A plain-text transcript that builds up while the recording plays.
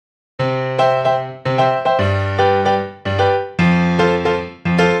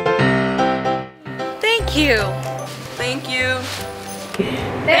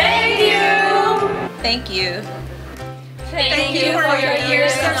Thank you. Thank you for your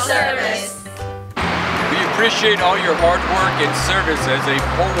years of service. We appreciate all your hard work and service as a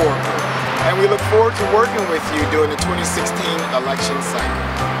poll worker. And we look forward to working with you during the 2016 election cycle.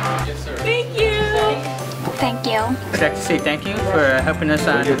 Yes, sir. Thank you. Thank you. I'd like to say thank you for helping us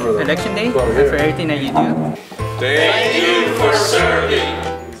on election day and for everything that you do. Thank you for serving.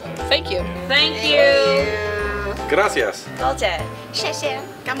 Thank you. Thank you. Gracias. 多謝。谢谢。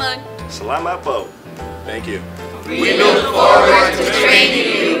感恩。 Salamat po. Thank you. We look forward to training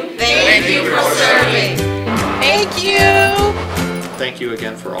you. Thank you for serving. Thank you. Thank you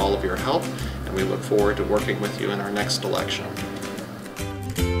again for all of your help, and we look forward to working with you in our next election.